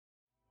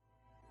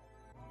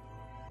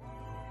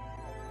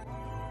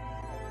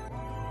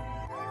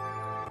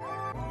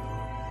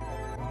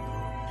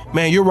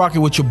Man, you're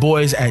rocking with your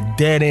boys at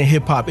Dead End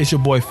Hip Hop. It's your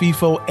boy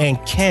FIFO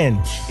and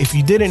Ken. If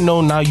you didn't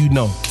know, now you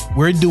know.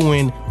 We're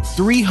doing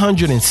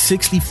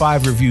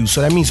 365 reviews.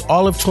 So that means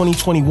all of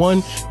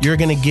 2021, you're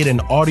going to get an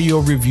audio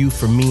review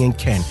from me and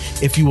Ken.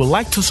 If you would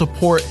like to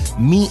support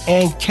me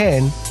and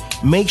Ken,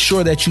 make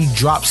sure that you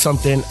drop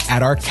something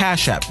at our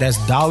Cash App. That's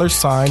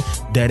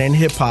 $ Dead End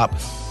Hip Hop.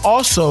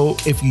 Also,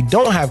 if you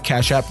don't have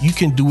Cash App, you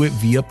can do it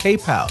via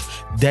PayPal,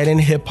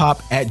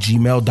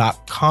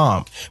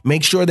 deadendhiphop@gmail.com.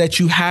 Make sure that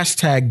you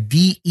hashtag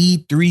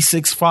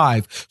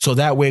DE365 so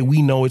that way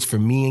we know it's for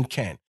me and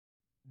Ken.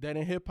 Dead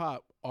End Hip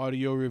Hop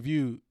audio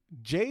review.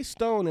 Jay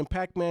Stone and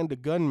Pac-Man the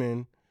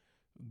Gunman,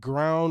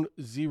 Ground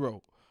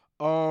Zero.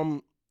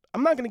 I'm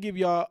not gonna give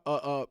y'all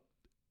a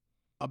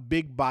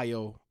big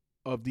bio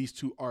of these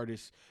two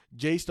artists.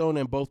 Jay Stone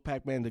and both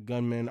Pac-Man the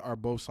Gunman are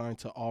both signed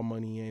to All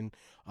Money and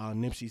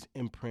Nipsey's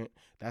imprint.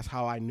 That's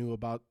how I knew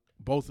about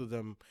both of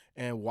them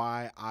and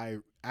why I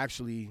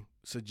actually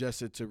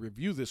suggested to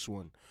review this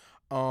one.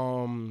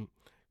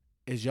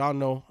 As y'all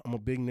know, I'm a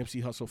big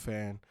Nipsey Hussle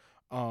fan,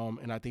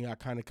 and I think I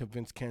kind of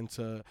convinced Ken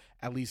to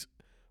at least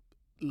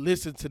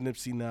listen to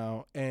Nipsey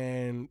now.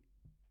 And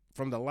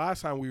from the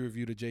last time we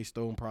reviewed a Jay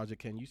Stone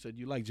project, Ken, you said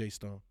you like Jay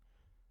Stone.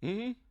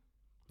 Mm-hmm.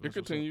 It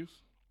continues.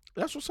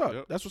 That's what's up.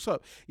 Yep. That's what's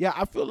up. Yeah,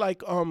 I feel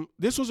like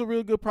this was a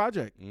real good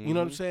project. Mm-hmm. You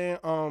know what I'm saying?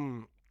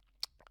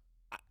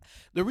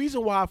 The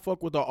reason why I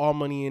fuck with the All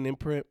Money and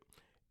imprint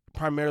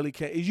primarily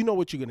is you know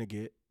what you're gonna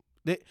get.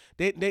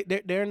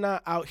 They're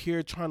not out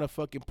here trying to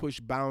fucking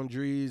push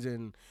boundaries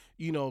and,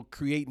 you know,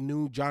 create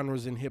new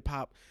genres in hip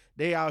hop.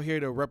 They out here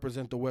to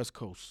represent the West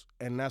Coast,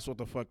 and that's what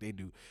the fuck they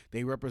do.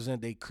 They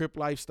represent a Crip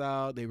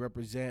lifestyle. They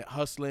represent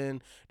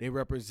hustling. They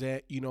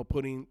represent, you know,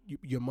 putting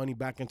your money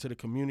back into the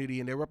community,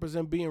 and they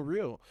represent being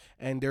real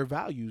and their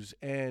values.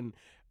 And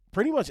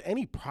pretty much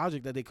any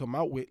project that they come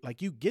out with,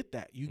 like, you get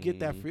that. You get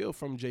that feel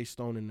from Jay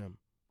Stone and them.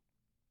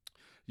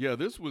 Yeah,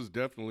 this was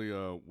definitely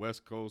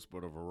West Coast,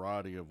 but a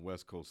variety of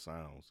West Coast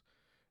sounds.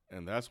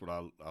 And that's what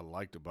I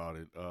liked about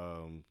it.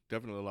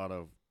 Definitely a lot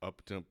of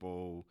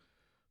up-tempo,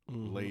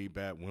 laid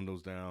back,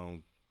 windows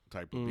down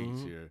type of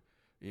beats here,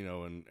 you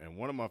know, and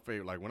one of my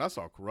favorite, like when I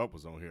saw Corrupt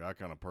was on here, I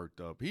kind of perked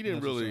up. He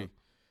didn't really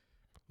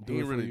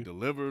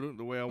deliver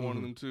the way I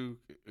wanted him to,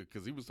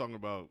 because he was talking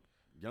about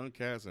young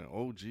cats and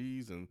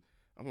OGs, and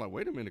I'm like,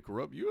 wait a minute,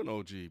 Corrupt, you an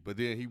OG. But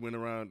then he came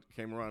around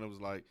and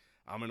was like,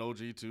 I'm an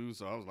OG too,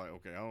 so I was like,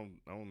 okay, I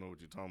don't know what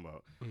you're talking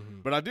about.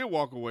 But I did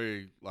walk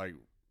away like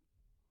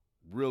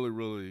really,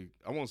 really,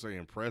 I won't say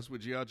impressed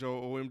with G.I.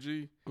 Joe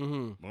OMG,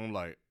 but I'm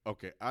like,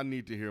 okay, I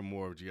need to hear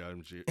more of G.I.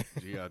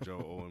 Joe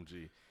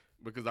OMG,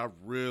 because I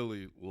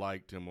really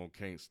liked him on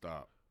Can't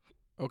Stop.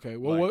 Okay,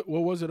 well, like,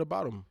 what was it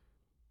about him?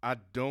 I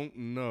don't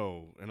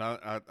know, and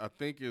I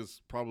think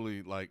it's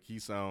probably like he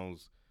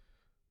sounds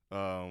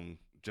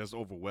just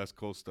over West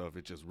Coast stuff.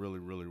 It just really,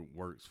 really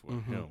works for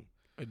him.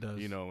 It does.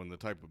 You know, and the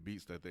type of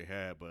beats that they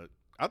had, but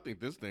I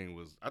thought this thing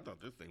was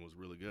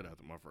really good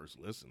after my first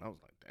listen. I was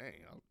like,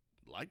 dang, I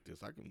like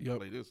this. I can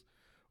play this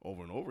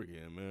over and over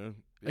again, man.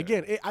 Yeah.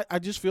 Again, I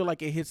just feel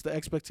like it hits the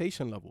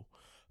expectation level.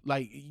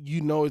 Like,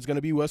 you know, it's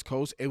gonna be West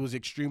Coast. It was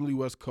extremely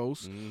West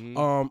Coast.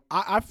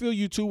 I feel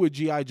you too with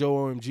G.I. Joe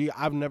OMG.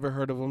 I've never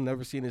heard of him,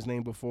 never seen his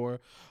name before,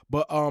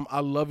 but I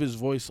love his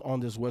voice on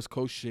this West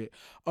Coast shit.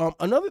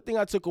 Another thing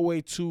I took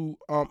away too,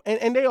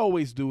 and they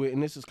always do it,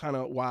 and this is kind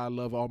of why I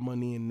love All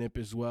Money and Nip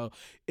as well,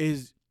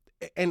 is,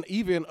 and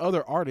even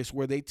other artists,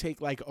 where they take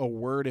like a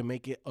word and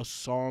make it a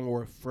song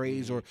or a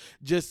phrase, or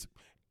just,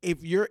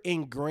 if you're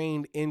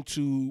ingrained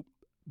into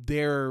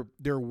their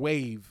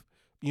wave,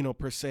 you know,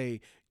 per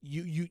se,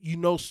 you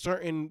know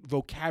certain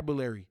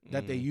vocabulary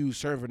that they use,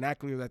 certain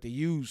vernacular that they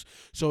use.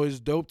 So it's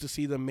dope to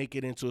see them make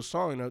it into a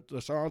song. And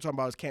the song I'm talking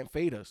about is Can't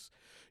Fade Us.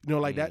 You know,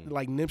 like that,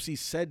 like Nipsey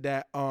said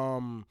that, I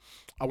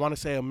want to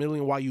say A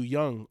Million While You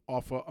Young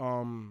off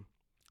of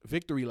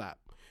Victory Lap.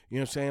 You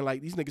know what I'm saying?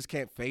 Like, these niggas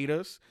can't fade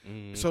us.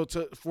 So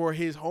for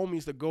his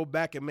homies to go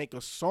back and make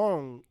a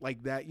song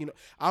like that, you know,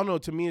 I don't know,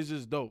 to me it's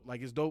just dope.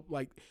 Like, it's dope,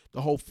 like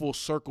the whole full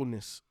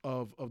circleness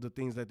of the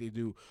things that they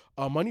do.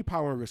 Money,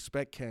 Power, and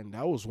Respect, Ken,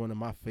 that was one of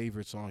my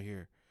favorites on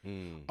here.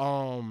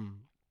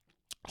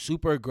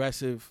 Super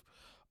aggressive.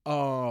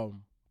 I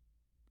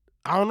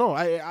don't know.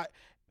 I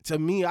to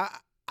me, I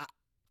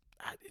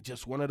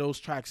just one of those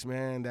tracks,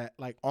 man, that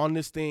like on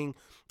this thing,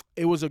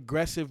 it was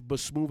aggressive but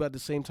smooth at the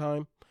same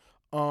time.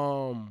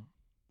 But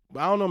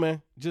I don't know,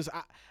 man. Just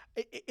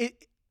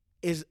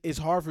it's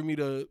hard for me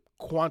to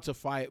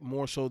quantify it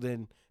more so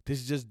than this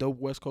is just dope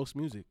West Coast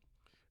music.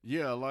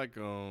 Yeah, I like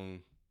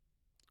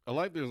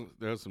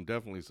there's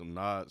definitely some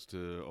nods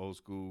to old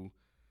school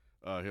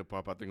hip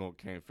hop. I think on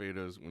Can't Fade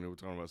Us, when they were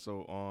talking about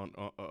So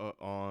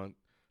On,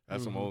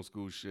 that's some old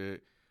school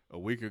shit. A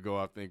week ago,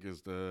 I think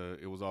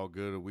it was all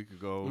good. A week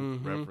ago,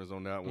 reference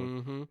on that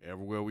one.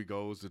 Everywhere We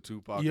Go is the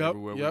Tupac.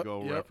 Everywhere We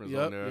Go reference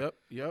on there.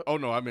 Oh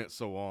no, I meant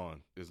So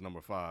On is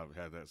number 5.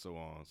 Had that So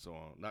On,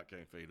 not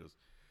Can't Fade Us.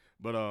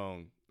 But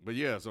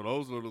yeah, so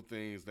those little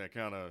things that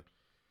kind of,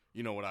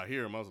 you know, when I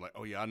hear them, I was like,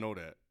 oh yeah, I know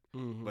that.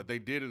 but they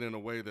did it in a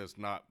way that's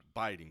not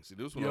biting. See,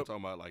 this is what I'm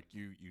talking about. Like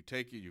you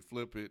take it, you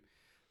flip it,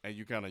 and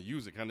you kind of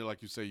use it, kind of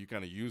like you say, you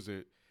kind of use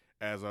it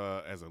as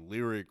a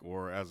lyric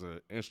or as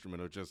an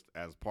instrument or just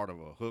as part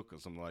of a hook or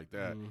something like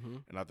that.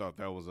 And I thought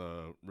that was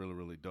really,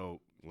 really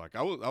dope. Like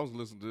I was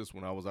listening to this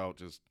when I was out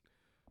just,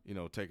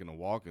 taking a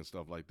walk and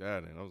stuff like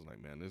that, and I was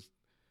like, man, this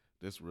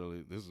is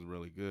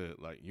really good.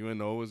 Like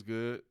UNO is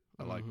good.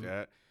 I like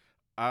that.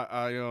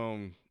 I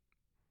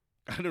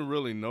didn't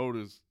really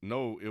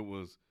know it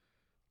was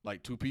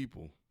like two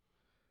people.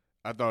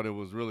 I thought it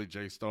was really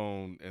Jay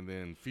Stone and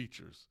then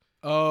features.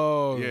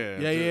 Oh yeah.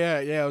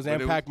 It was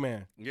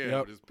Pac-Man.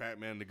 Yeah, it's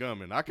Pac-Man the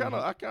Gunman. I kind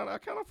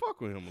of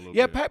fuck with him a little bit.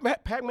 Yeah,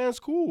 Pac-Man's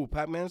cool.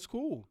 Pac-Man's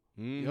cool.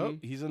 Yep,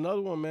 he's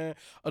another one, man.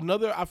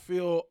 Another I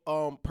feel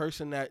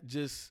person that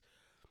just.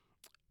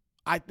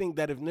 I think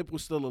that if Nip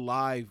was still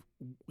alive,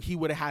 he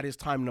would have had his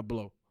time to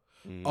blow.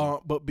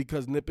 But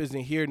because Nip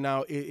isn't here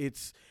now,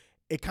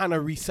 it kind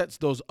of resets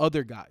those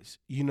other guys,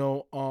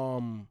 And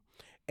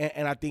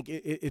I think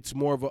it's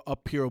more of a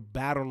uphill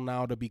battle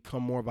now to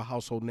become more of a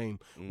household name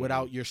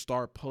without your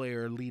star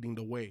player leading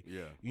the way.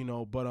 Yeah.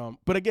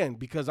 But again,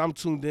 because I'm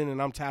tuned in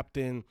and I'm tapped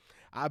in,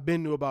 I've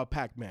been knew about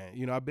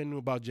Pac-Man. I've been knew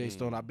about Jay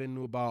Stone. I've been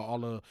knew about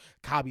all of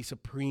Kabi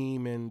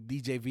Supreme and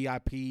DJ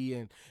VIP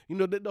and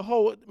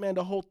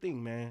the whole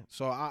thing, man.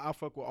 So I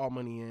fuck with All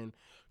Money In.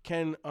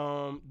 Ken,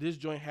 this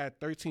joint had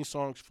 13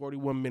 songs,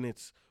 41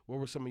 minutes. What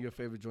were some of your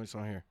favorite joints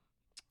on here?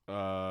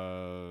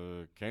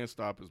 Can't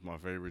Stop is my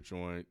favorite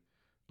joint.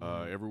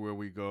 Everywhere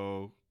We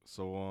Go,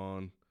 So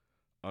On,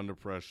 Under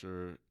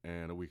Pressure,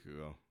 and A Week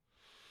Ago.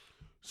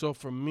 So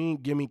for me,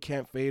 give me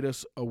Can't Fade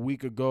Us, A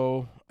Week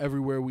Ago,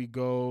 Everywhere We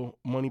Go,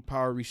 Money,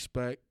 Power,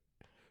 Respect,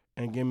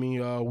 and give me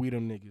We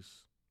Them Niggas.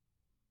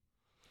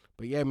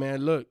 But yeah,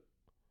 man, look,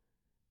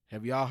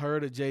 have y'all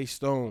heard of Jay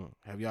Stone?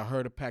 Have y'all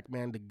heard of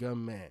Pac-Man the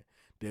Gunman?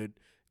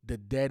 The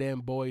Dead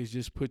End Boys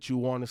just put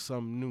you on to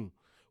something new.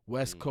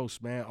 West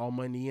Coast, man, All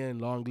Money In,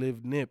 Long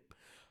Live Nip.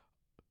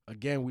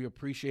 Again, we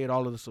appreciate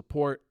all of the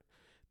support.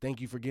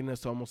 Thank you for getting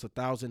us to almost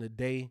 1,000 a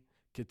day.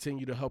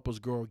 Continue to help us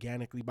grow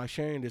organically by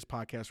sharing this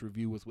podcast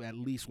review with at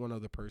least one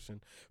other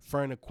person.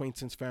 Friend,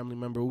 acquaintance, family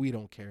member, we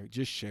don't care.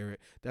 Just share it.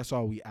 That's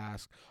all we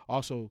ask.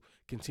 Also,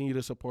 continue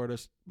to support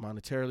us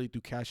monetarily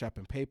through Cash App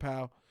and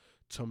PayPal.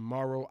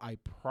 Tomorrow, I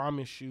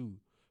promise you,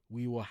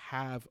 we will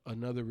have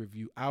another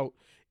review out.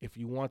 If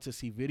you want to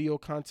see video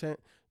content,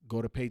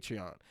 go to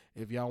Patreon.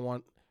 If y'all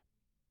want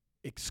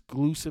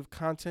exclusive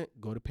content,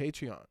 go to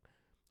Patreon.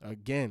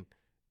 Again,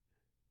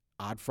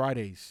 Odd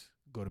Fridays,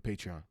 go to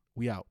Patreon.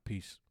 We out.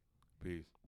 Peace. Peace.